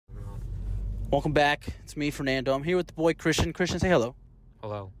Welcome back. It's me, Fernando. I'm here with the boy Christian. Christian, say hello.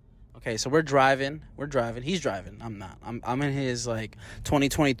 Hello. Okay, so we're driving. He's driving. I'm not. I'm in his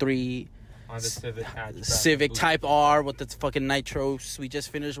 2023 On the Civic Type R with the fucking nitros. We just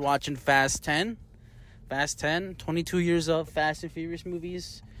finished watching Fast 10. 22 years of Fast and Furious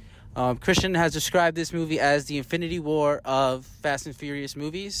movies. Christian has described this movie as the Infinity War of Fast and Furious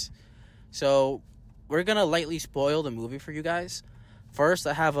movies. So we're gonna lightly spoil the movie for you guys. First,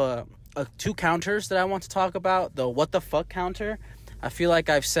 I have two counters that I want to talk about. The what the fuck counter. I feel like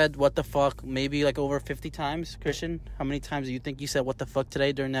I've said what the fuck maybe over 50 times. Christian, how many times do you think you said what the fuck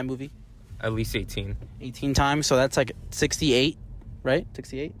today during that movie? At least 18. 18 times, so that's 68, right?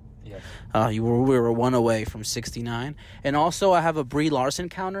 68? Yeah. We were one away from 69. And also I have a Brie Larson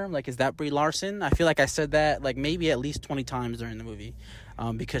counter. Is that Brie Larson? I feel like I said that maybe at least 20 times during the movie.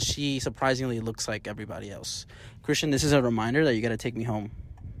 Because she surprisingly looks like everybody else. Christian, this is a reminder that you got to take me home.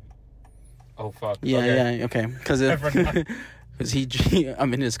 Oh, fuck. Yeah, okay. Because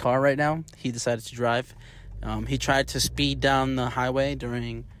I'm in his car right now. He decided to drive. He tried to speed down the highway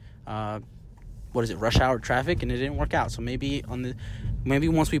during, rush hour traffic, and it didn't work out. So maybe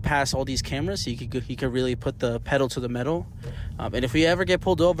once we pass all these cameras, he could really put the pedal to the metal. And if we ever get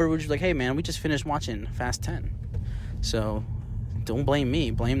pulled over, we're just like, hey, man, we just finished watching Fast 10. So don't blame me.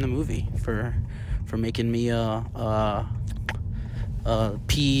 Blame the movie for making me a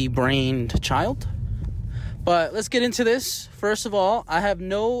pea-brained child. But let's get into this. First of all, I have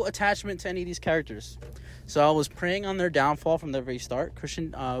no attachment to any of these characters. So I was preying on their downfall from the very start.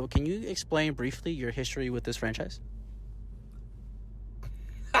 Christian, can you explain briefly your history with this franchise?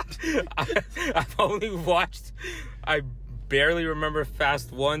 I've only watched... I barely remember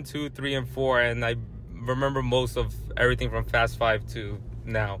Fast 1, 2, 3, and 4, and I remember most of everything from Fast 5 to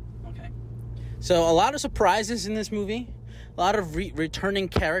now. Okay. So a lot of surprises in this movie. A lot of returning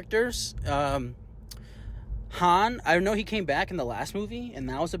characters. Han, I know he came back in the last movie, and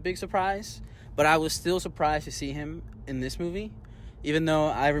that was a big surprise. But I was still surprised to see him in this movie, even though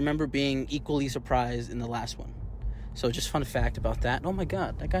I remember being equally surprised in the last one. So just fun fact about that. Oh my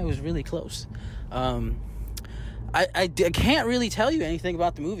God, that guy was really close. I can't really tell you anything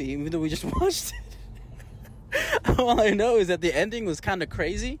about the movie, even though we just watched it. All I know is that the ending was kind of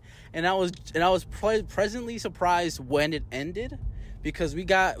crazy, and I was pleasantly surprised when it ended, because we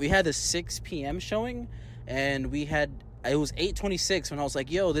had the 6 p.m. showing, and it was 8:26 when I was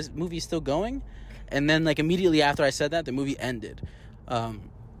like, yo, this movie's still going. And then immediately after I said that, the movie ended.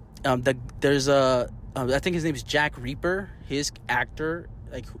 There's I think his name is Jack Reaper. His actor,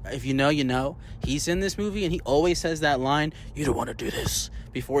 if you know, you know. He's in this movie, and he always says that line, "You don't want to do this,"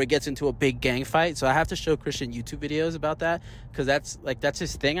 before he gets into a big gang fight. So I have to show Christian YouTube videos about that, because that's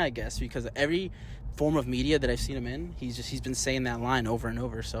his thing, I guess, because every form of media that I've seen him in, he's been saying that line over and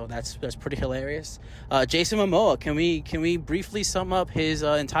over. So that's pretty hilarious. Jason Momoa, can we briefly sum up his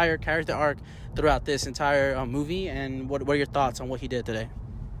entire character arc throughout this entire movie, and what are your thoughts on what he did today?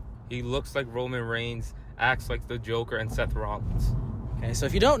 He looks like Roman Reigns, acts like the Joker, and Seth Rollins. Okay, so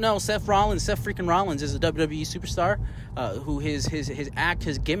if you don't know, Seth freaking Rollins is a WWE superstar who his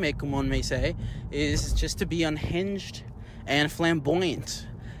gimmick, one may say, is just to be unhinged and flamboyant.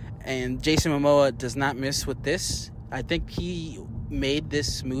 And Jason Momoa does not miss with this. I think he made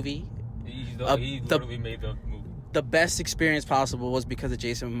this movie. He literally made the movie. The best experience possible was because of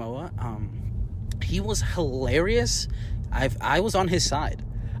Jason Momoa. He was hilarious. I was on his side.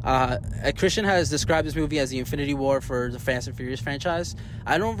 Christian has described this movie as the Infinity War for the Fast and Furious franchise.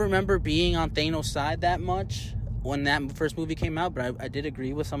 I don't remember being on Thanos' side that much when that first movie came out, but I did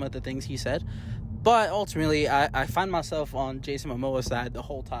agree with some of the things he said. But ultimately, I find myself on Jason Momoa's side the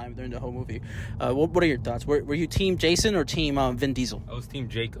whole time during the whole movie. What are your thoughts? Were you Team Jason or Team Vin Diesel? I was Team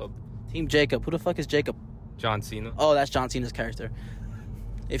Jacob. Team Jacob. Who the fuck is Jacob? John Cena. Oh, that's John Cena's character.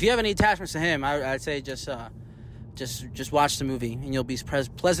 If you have any attachments to him, I'd say just watch the movie, and you'll be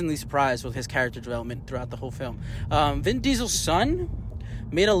pleasantly surprised with his character development throughout the whole film. Vin Diesel's son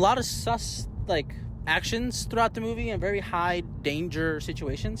made a lot of sus actions throughout the movie in very high danger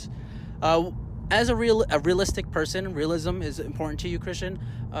situations. As a realistic person, realism is important to you, Christian.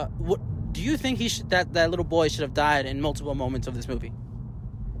 What do you think that little boy should have died in multiple moments of this movie?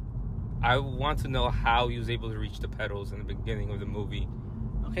 I want to know how he was able to reach the pedals in the beginning of the movie.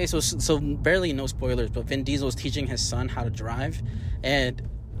 Okay, so barely no spoilers, but Vin Diesel is teaching his son how to drive, and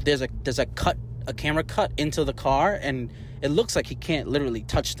there's a camera cut into the car, and it looks like he can't literally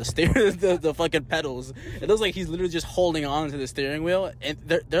touch the the fucking pedals. It looks like he's literally just holding on to the steering wheel, and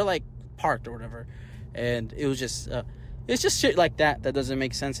they're parked or whatever. And it was just it's just shit like that doesn't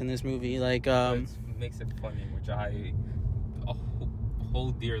make sense in this movie. It makes it funny, which I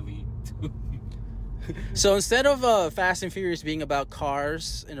hold dearly to. So instead of Fast and Furious being about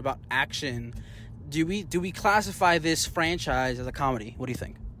cars and about action, do we classify this franchise as a comedy? What do you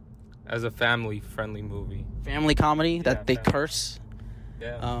think? As a family-friendly movie. Family comedy that they family. curse.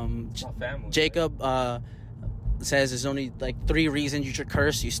 Yeah. Family. Jacob says there's only like 3 reasons you should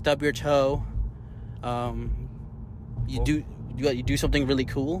curse. You stub your toe. You do something really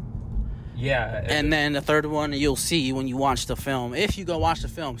cool. Yeah. And then the third one you'll see when you watch the film. If you go watch the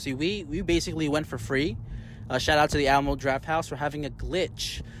film. See, we basically went for free. Shout out to the Alamo Draft House for having a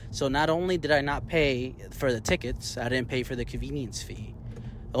glitch. So not only did I not pay for the tickets, I didn't pay for the convenience fee.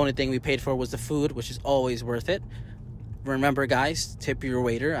 The only thing we paid for was the food, which is always worth it. Remember, guys, tip your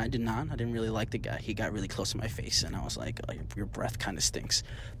waiter. I did not. I didn't really like the guy. He got really close to my face, and I was like, oh, your breath kind of stinks.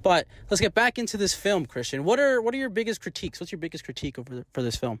 But let's get back into this film, Christian. What are your biggest critiques? What's your biggest critique for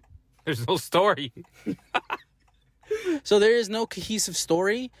this film? There's no story. So there is no cohesive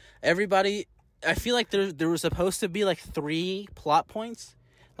story. Everybody, I feel like there was supposed to be like 3 plot points.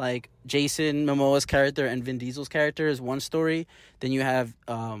 Like Jason Momoa's character and Vin Diesel's character is one story. Then you have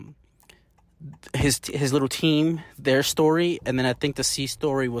his little team, their story, and then I think the C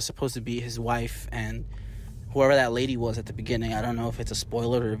story was supposed to be his wife and whoever that lady was at the beginning. I don't know if it's a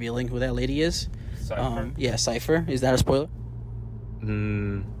spoiler revealing who that lady is. Cypher? Yeah, Cypher. Is that a spoiler?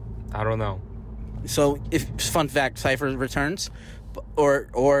 I don't know. So, fun fact, Cypher returns,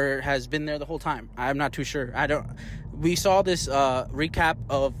 or has been there the whole time. I'm not too sure. We saw this recap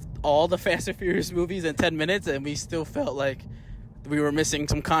of all the Fast and Furious movies in 10 minutes, and we still felt like we were missing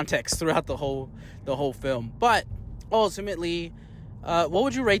some context throughout the whole film. But ultimately, what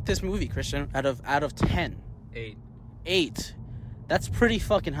would you rate this movie, Christian? Out of 10? 8. 8. That's pretty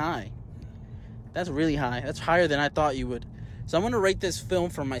fucking high. That's really high. That's higher than I thought you would. So I'm gonna rate this film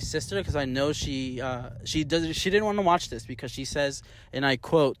for my sister because I know she didn't want to watch this because she says, and I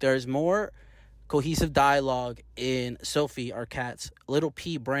quote, "There's more cohesive dialogue in Sophie, our cat's little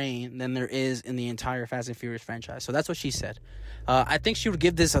pea brain, than there is in the entire Fast and Furious franchise." So that's what she said. I think she would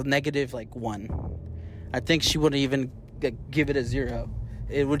give this a negative 1. I think she wouldn't even give it a 0.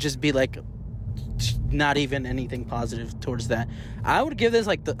 It would just be not even anything positive towards that. I would give this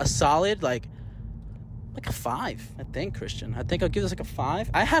a solid a 5, I think, Christian. I think I'll give this a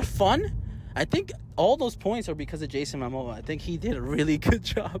 5. I had fun. I think all those points are because of Jason Momoa. I think he did a really good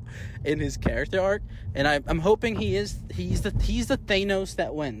job in his character arc, and I'm hoping he's the Thanos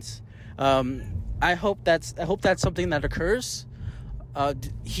that wins. I hope that's something that occurs. I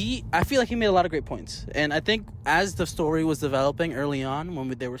feel like he made a lot of great points, and I think as the story was developing early on, when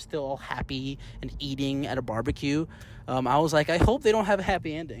they were still all happy and eating at a barbecue, I was like, I hope they don't have a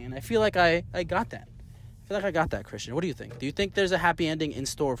happy ending, and I feel like I got that. I got that, Christian. What do you think? Do you think there's a happy ending in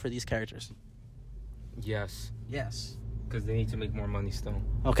store for these characters? Yes. Yes. Because they need to make more money still.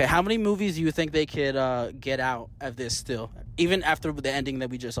 Okay, how many movies do you think they could get out of this still, even after the ending that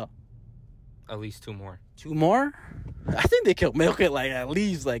we just saw? At least 2 more. 2 more? I think they could milk it at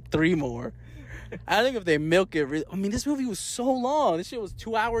least 3 more. I think if they milk it, this movie was so long. This shit was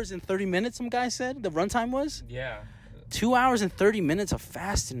 2 hours and 30 minutes. Some guy said the runtime was. Yeah. 2 hours and 30 minutes of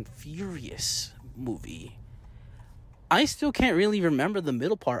Fast and Furious movie. I still can't really remember the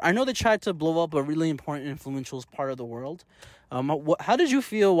middle part. I know they tried to blow up a really important, influential part of the world. How did you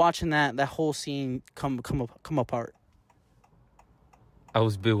feel watching that whole scene come apart? I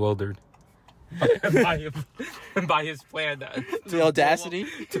was bewildered by his plan. The audacity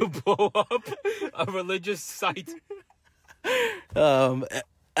to blow up a religious site.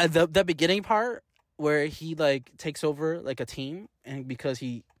 At the beginning part where he takes over a team, and because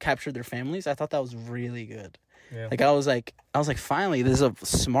he captured their families, I thought that was really good. Yeah. I was like, finally, this is a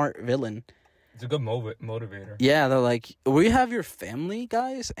smart villain. It's a good motivator. Yeah, they're like, we have your family,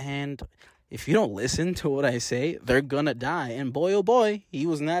 guys, and if you don't listen to what I say, they're gonna die. And boy, oh boy, he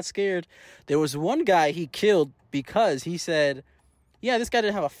was not scared. There was one guy he killed because he said, yeah, this guy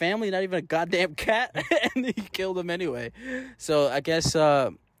didn't have a family, not even a goddamn cat, and he killed him anyway. So I guess,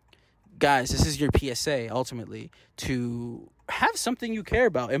 guys, this is your PSA, ultimately, to have something you care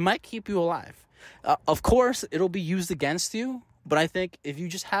about. It might keep you alive. Of course, it'll be used against you, but I think if you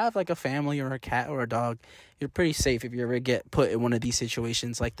just have a family or a cat or a dog, you're pretty safe if you ever get put in one of these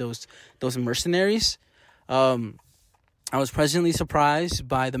situations like those mercenaries. I was pleasantly surprised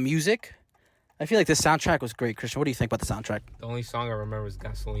by the music. I feel like the soundtrack was great. Christian, what do you think about the soundtrack? The only song I remember is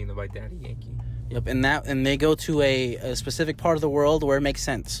Gasolina by Daddy Yankee. Yep, and they go to a specific part of the world where it makes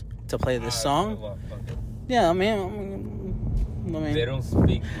sense to play this song. Yeah, I mean, they don't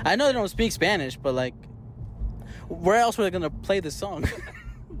speak. I know they don't speak Spanish, but where else were they gonna play this song?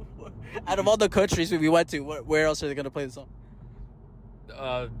 Out of all the countries we went to, where else are they gonna play the song?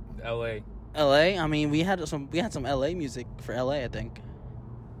 L.A. L.A. I mean, we had some L.A. music for L.A. I think.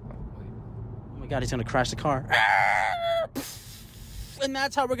 Oh my God, he's gonna crash the car. And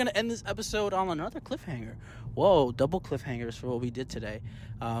that's how we're gonna end this episode on another cliffhanger. Whoa, double cliffhangers for what we did today.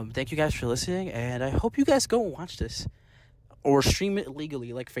 Thank you guys for listening, and I hope you guys go and watch this or stream it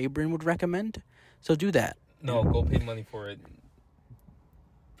illegally, like Fabian would recommend. So do that. No, go pay money for it.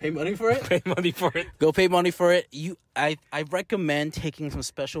 Pay money for it? Pay money for it. Go pay money for it. I recommend taking some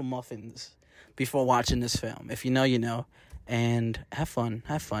special muffins before watching this film. If you know, you know. And have fun.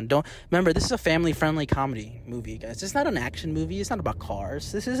 Don't remember, this is a family-friendly comedy movie, guys. It's not an action movie. It's not about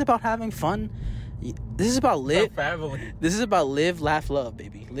cars. This is about having fun. This is about live. Family. This is about live, laugh, love,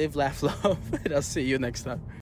 baby. Live, laugh, love. And I'll see you next time.